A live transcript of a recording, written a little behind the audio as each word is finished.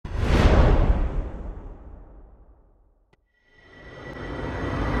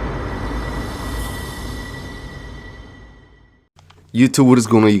YouTube, what is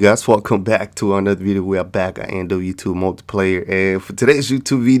going on, you guys? Welcome back to another video. We are back at MW2 multiplayer, and for today's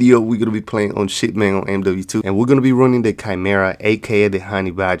YouTube video, we're going to be playing on Shipman on MW2, and we're going to be running the Chimera, aka the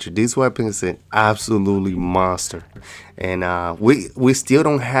Honey Badger. This weapon is an absolutely monster, and we still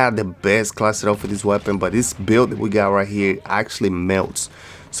don't have the best class setup for this weapon, but this build that we got right here actually melts.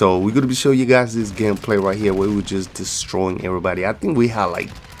 So we're going to be showing you guys this gameplay right here where we're just destroying everybody. I think we had like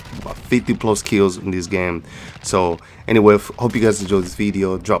 50 plus kills in this game. So anyway, hope you guys enjoyed this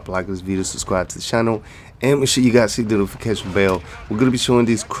video. Drop a like on this video, subscribe to the channel, and make sure you guys hit the notification bell. We're gonna be showing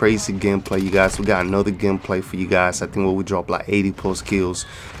this crazy gameplay, you guys. We got another gameplay for you guys. I think we dropped like 80 plus kills,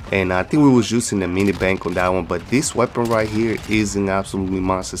 and I think we was using the mini bank on that one. But this weapon right here is an absolutely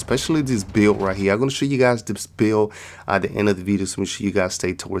monster, especially this build right here. I'm gonna show you guys this build at the end of the video, so make sure you guys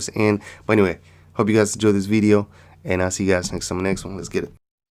stay towards the end. But anyway, hope you guys enjoyed this video, and I'll see you guys next time. Next one, let's get it.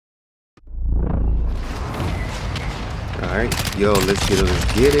 Alright, yo, let's get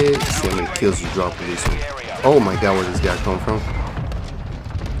it. See how many kills we drop with this one. Oh my god, where this guy come from?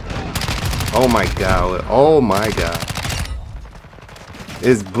 Oh my god, oh my god.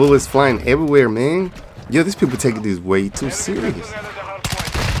 There's bullets flying everywhere, man. Yo, these people taking this way too serious.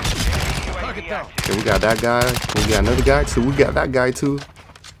 Okay, we got that guy. We got another guy too. We got that guy too.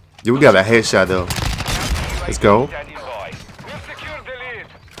 Yo, we got a headshot though. Let's go.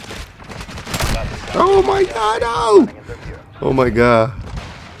 Oh my god, no! Oh my god.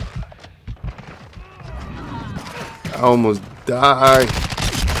 I almost died.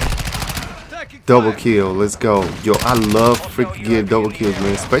 Double kill, let's go. Yo, I love freaking getting double kills,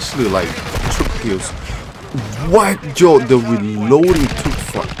 man. Especially like triple kills. What? Yo, the reloading took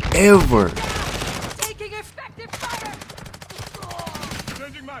forever.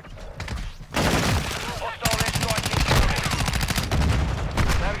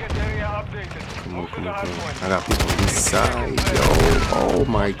 Come on. I got people on this side, yo. Oh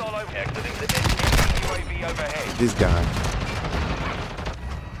my. This guy.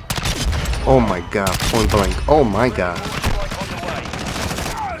 Oh my god, point blank. Oh my god.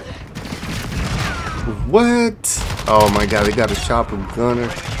 What? Oh my god, they got a chopper gunner.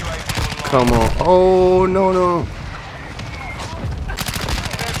 Come on. Oh no.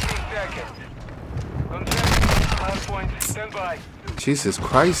 Jesus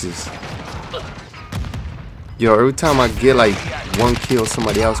Christ. Yo, every time I get like one kill,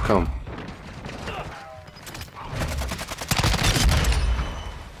 somebody else come.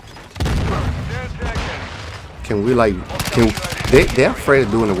 Can we like, they're afraid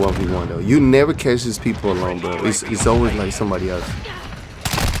of doing a 1v1 though. You never catch these people alone, bro. It's always like somebody else.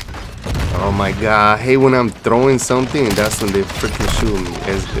 Oh my god, I hate when I'm throwing something and that's when they freaking shoot me.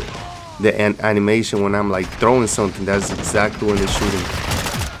 As the animation when I'm like throwing something, that's exactly when they're shooting.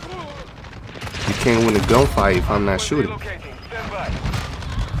 You can't win a gunfight if I'm not shooting.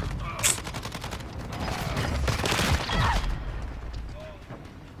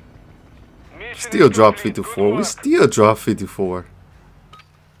 Still drop 54. We still drop 54.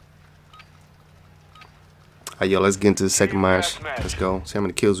 Alright, yo, let's get into the second match. Let's go. See how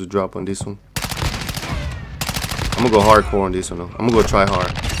many kills we drop on this one. I'm gonna go hardcore on this one though. I'm gonna go try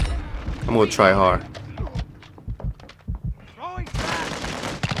hard.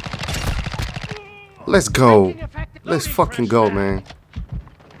 Let's go. Let's fucking go, man.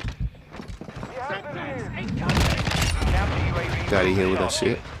 Got it here with that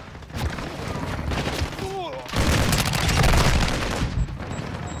shit.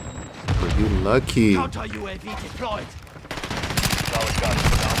 But you lucky.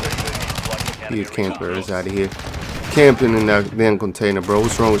 These campers out of here. Camping in that damn container, bro.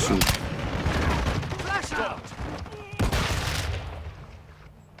 What's wrong with you?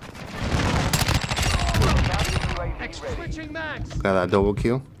 Got that double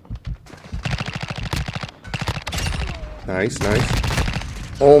kill. Nice.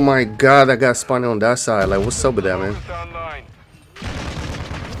 Oh my god, I got spawning on that side. Like, what's up with that, man?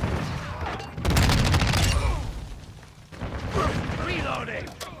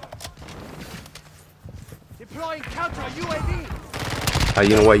 Deploying counter UAV.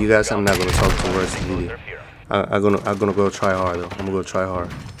 You know what, you guys? I'm not gonna talk to the rest of the video. I'm gonna go try hard though. I'm gonna go try hard.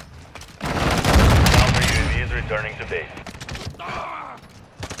 Counter UAV is returning to base.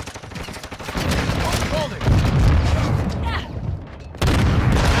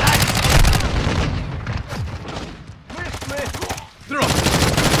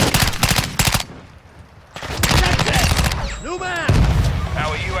 New man.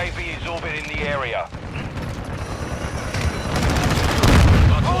 Our UAV is orbiting the area.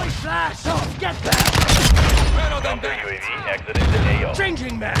 Holy flash! Off! Get there! Counter UAV exiting the AO.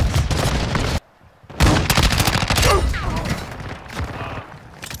 Changing max!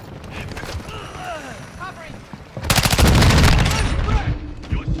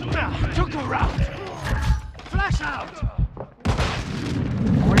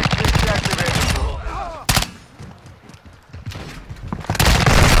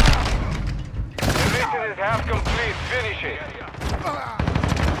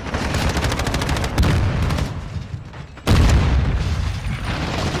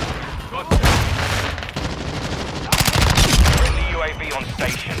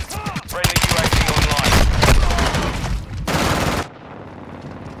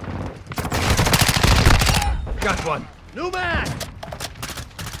 Got one. New man!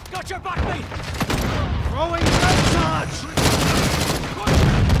 Got your back, mate! Throwing red charge!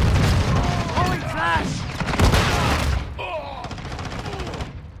 Throwing flash!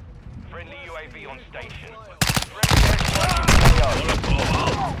 Friendly UAV on station. Friendly airstrike.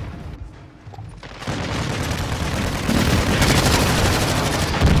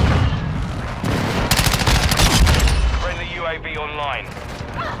 Friendly UAV online.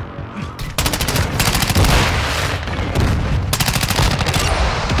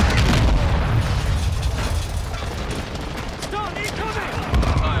 Stun incoming!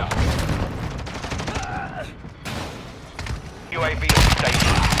 UAV on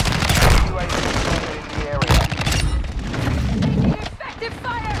station. UAV in the area. Effective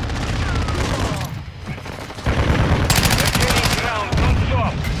fire! They're gaining ground. Don't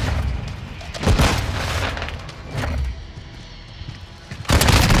stop.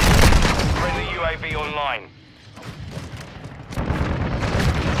 Friendly UAV online.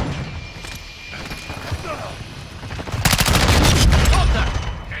 Contact!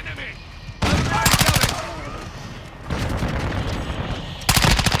 Enemy!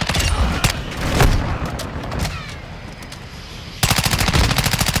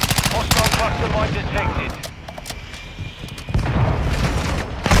 Hostile cluster mine detected.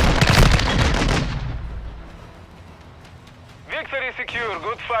 Victory secure.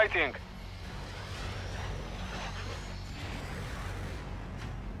 Good fighting.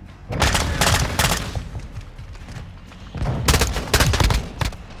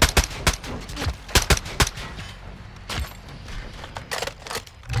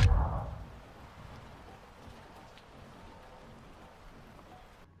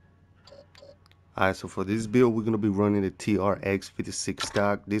 Alright, so for this build, we're going to be running the TRX56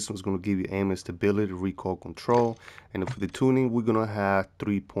 stock. This one's going to give you aim and stability, recoil control. And for the tuning, we're going to have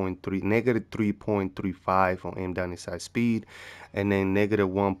negative 3.35 on aim down inside speed, and then negative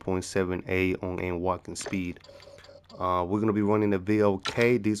 1.78 on aim walking speed. We're going to be running the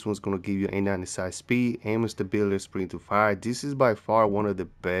VOK. This one's going to give you aim down inside speed, aim and stability, spring to fire. This is by far one of the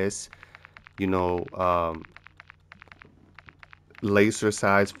best, you know, laser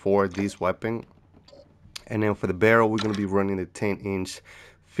size for this weapon. And then for the barrel, we're going to be running a 10-inch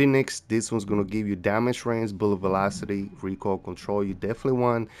Phoenix. This one's going to give you damage range, bullet velocity, recoil control. You definitely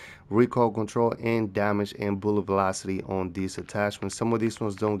want recoil control and damage and bullet velocity on this attachment. Some of these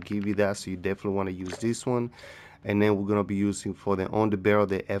ones don't give you that, so you definitely want to use this one. And then we're going to be using for the on the barrel,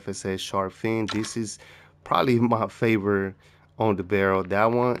 the FSS sharp fin. This is probably my favorite on the barrel, that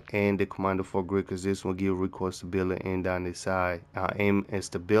one, and the Commando 4 grid, because this one give recoil stability and down the side aim and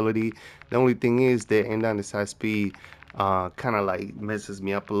stability. The only thing is that aim down the side speed kind of like messes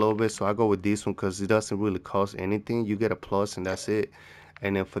me up a little bit, so I go with this one because it doesn't really cost anything. You get a plus and that's it.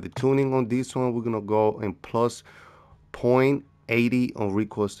 And then for the tuning on this one, we're gonna go in plus 0.80 on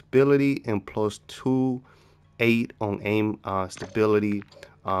recoil stability and plus 2.8 on aim stability.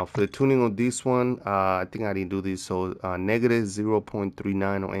 For the tuning on this one, I think I didn't do this, so negative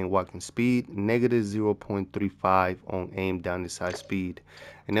 0.39 on aim walking speed, negative 0.35 on aim down the side speed.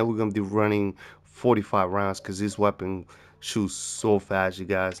 And then we're going to be running 45 rounds because this weapon shoots so fast, you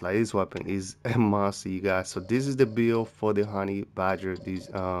guys. Like, this weapon is a monster, you guys. So this is the build for the Honey Badger. These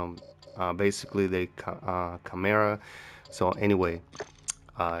basically the Chimera. So anyway,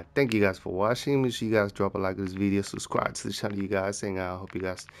 thank you guys for watching. Make sure you guys drop a like to this video, subscribe to the channel, you guys, and I hope you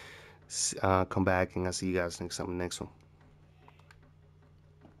guys come back, and I'll see you guys next time in the next one.